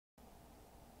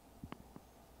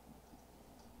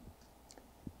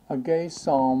A gay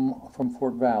psalm from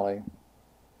Fort Valley,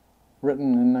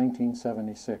 written in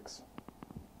 1976.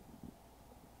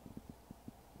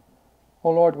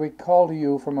 O Lord, we call to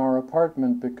you from our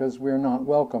apartment because we are not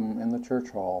welcome in the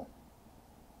church hall.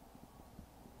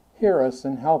 Hear us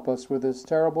and help us with this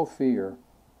terrible fear.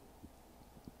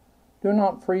 Do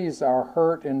not freeze our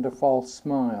hurt into false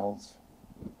smiles.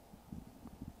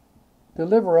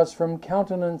 Deliver us from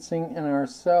countenancing in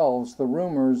ourselves the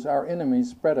rumors our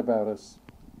enemies spread about us.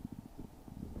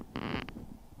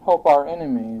 Help our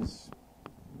enemies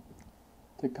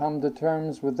to come to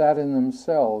terms with that in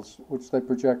themselves which they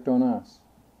project on us.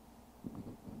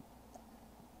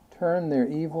 Turn their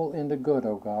evil into good,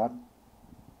 O God.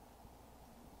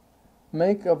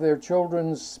 Make of their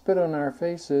children's spit on our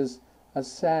faces a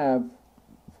salve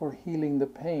for healing the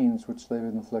pains which they've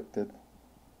inflicted.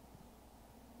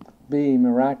 Be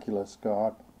miraculous,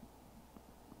 God.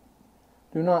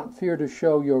 Do not fear to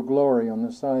show your glory on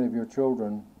the side of your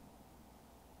children.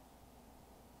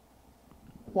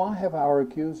 Why have our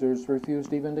accusers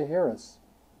refused even to hear us?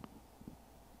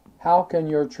 How can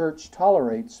your church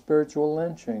tolerate spiritual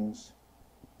lynchings?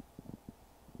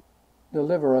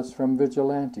 Deliver us from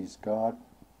vigilantes, God.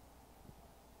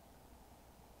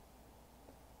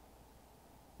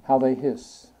 How they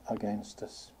hiss against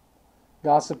us,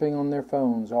 gossiping on their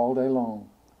phones all day long.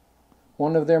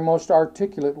 One of their most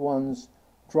articulate ones,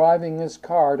 driving his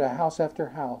car to house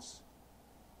after house,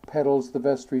 peddles the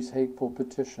vestry's hateful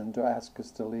petition to ask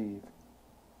us to leave.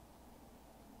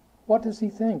 What does he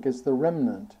think is the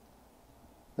remnant?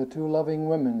 The two loving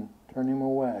women turn him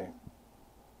away.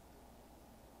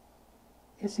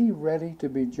 Is he ready to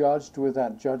be judged with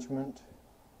that judgment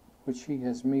which he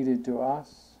has meted to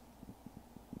us?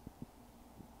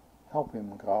 Help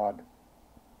him, God.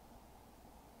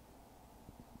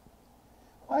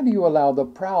 Why do you allow the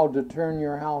proud to turn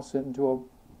your house into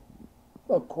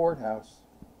a courthouse?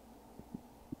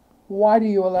 Why do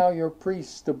you allow your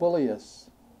priests to bully us,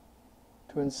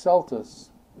 to insult us,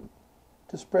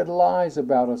 to spread lies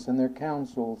about us in their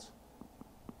councils,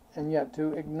 and yet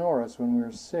to ignore us when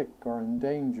we're sick or in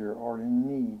danger or in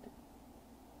need?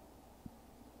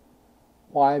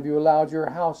 Why have you allowed your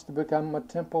house to become a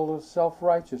temple of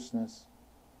self-righteousness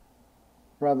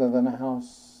rather than a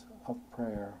house of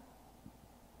prayer?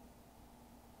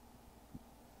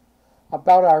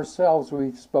 About ourselves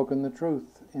we've spoken the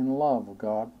truth in love,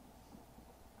 God,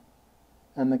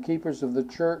 and the keepers of the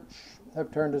church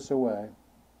have turned us away.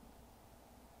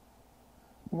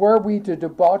 Were we to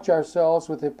debauch ourselves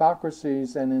with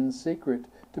hypocrisies and in secret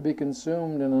to be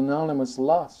consumed in anonymous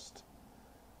lust,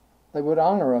 they would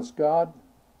honor us, God,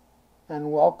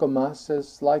 and welcome us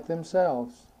as like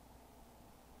themselves.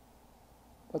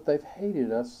 But they've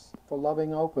hated us for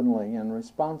loving openly and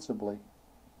responsibly.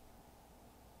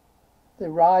 They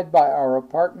ride by our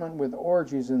apartment with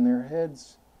orgies in their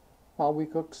heads while we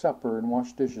cook supper and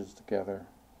wash dishes together.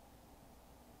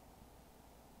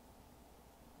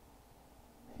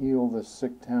 Heal this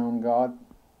sick town, God.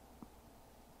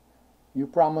 You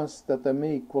promise that the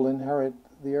meek will inherit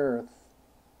the earth,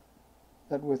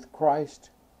 that with Christ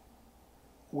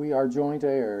we are joint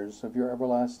heirs of your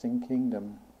everlasting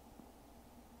kingdom.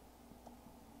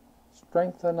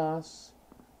 Strengthen us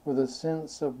with a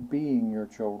sense of being your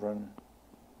children.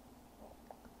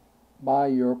 By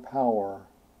your power,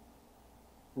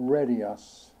 ready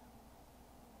us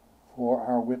for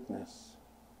our witness.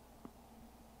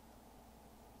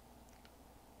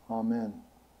 Amen.